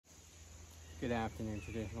Good afternoon,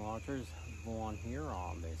 traditional archers. Vaughn here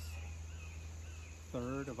on this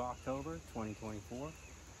 3rd of October 2024.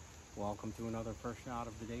 Welcome to another first shot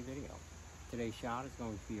of the day video. Today's shot is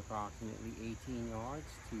going to be approximately 18 yards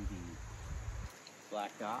to the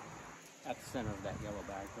black dot at the center of that yellow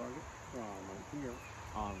bag target from right here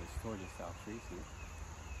on this Torges South Street here.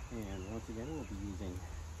 And once again, we'll be using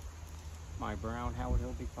my brown Howard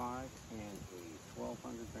Hill B55 and a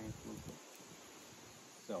 1200 grain fluke.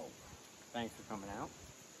 So, thanks for coming out.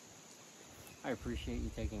 I appreciate you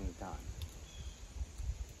taking the time.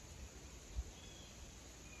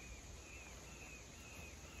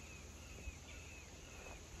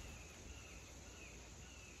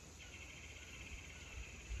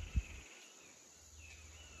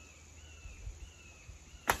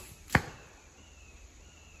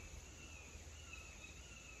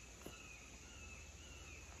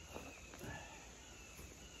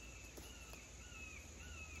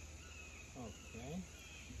 Okay.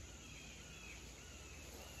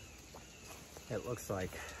 It looks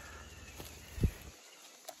like,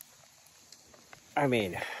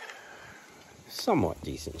 somewhat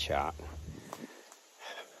decent shot.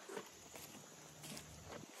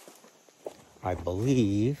 I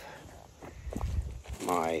believe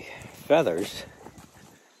my feathers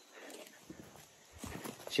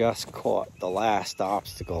just caught the last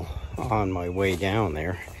obstacle on my way down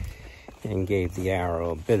there and gave the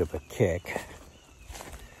arrow a bit of a kick.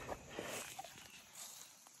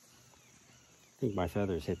 I think my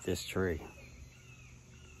feathers hit this tree.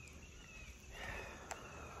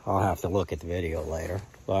 I'll have to look at the video later,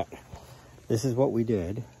 but this is what we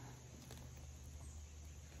did.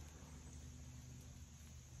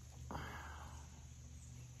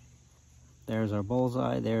 There's our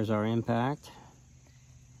bullseye, there's our impact.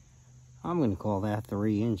 I'm going to call that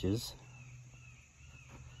 3 inches.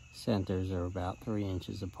 Centers are about 3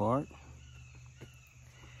 inches apart.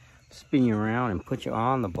 Spin you around and put you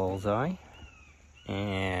on the bullseye.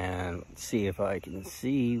 And let's see if I can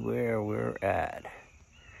see where we're at.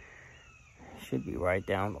 Should be right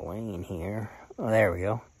down the lane here. Oh, there we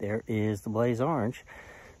go. There is the blaze orange.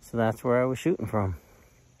 So that's where I was shooting from.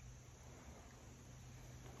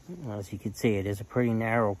 As you can see, it is a pretty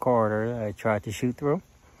narrow corridor that I tried to shoot through.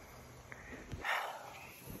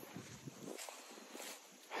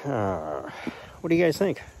 What do you guys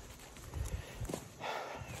think?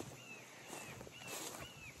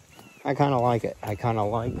 I kind of like it. I kind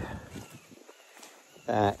of like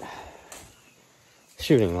that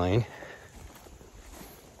shooting lane.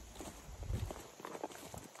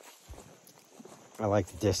 I like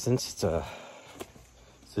the distance. It's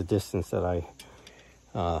a distance that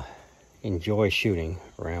I enjoy shooting,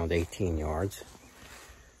 around 18 yards.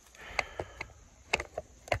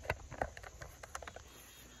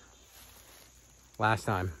 Last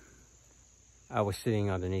time I was sitting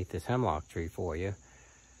underneath this hemlock tree for you,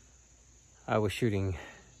 I was shooting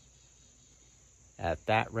at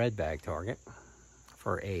that red bag target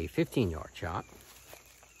for a 15-yard shot.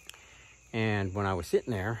 And when I was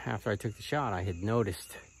sitting there, after I took the shot, I had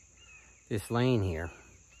noticed this lane here.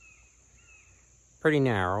 Pretty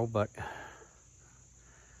narrow, but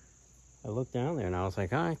I looked down there and I was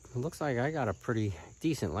like, it looks like I got a pretty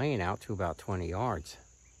decent lane out to about 20 yards.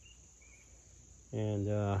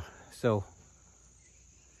 And so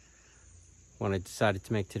when I decided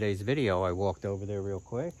to make today's video, I walked over there real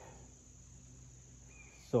quick.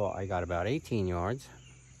 So I got about 18 yards.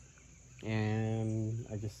 And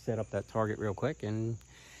I just set up that target real quick and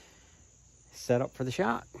set up for the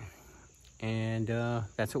shot. And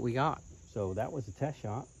that's what we got. So that was a test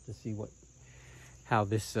shot to see how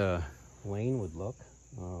this lane would look.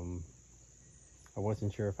 I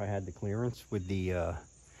wasn't sure if I had the clearance with the, I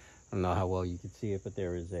don't know how well you could see it, but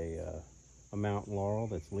there is a mountain laurel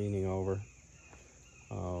that's leaning over,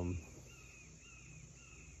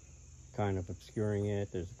 kind of obscuring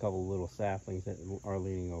it. There's a couple little saplings that are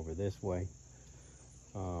leaning over this way.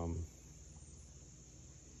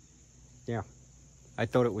 Yeah, I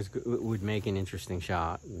thought it would make an interesting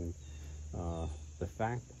shot, and the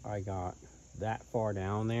fact I got that far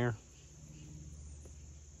down there,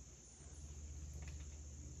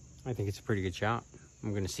 I think it's a pretty good shot.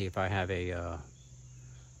 I'm going to see if I have a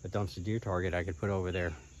dumpster deer target I could put over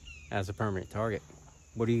there as a permanent target.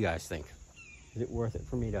 What do you guys think? Is it worth it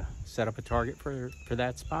for me to set up a target for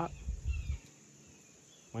that spot?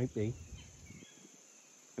 Might be.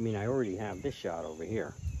 I mean, I already have this shot over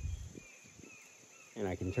here. And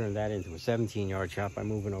I can turn that into a 17-yard shot by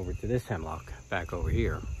moving over to this hemlock back over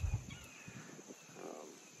here.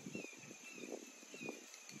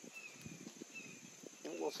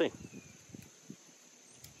 We'll see.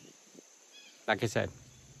 Like I said,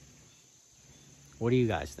 What do you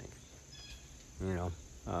guys think? You know,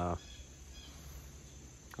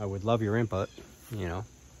 I would love your input, you know.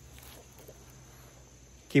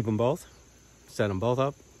 Keep them both, set them both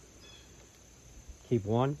up, keep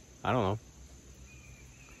one, I don't know.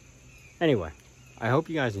 Anyway, I hope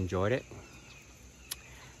you guys enjoyed it.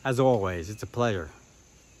 As always, it's a pleasure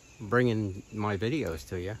bringing my videos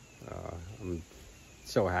to you. I'm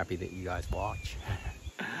so happy that you guys watch.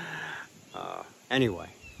 Anyway,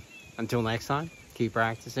 until next time, keep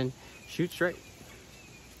practicing, shoot straight.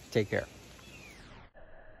 Take care.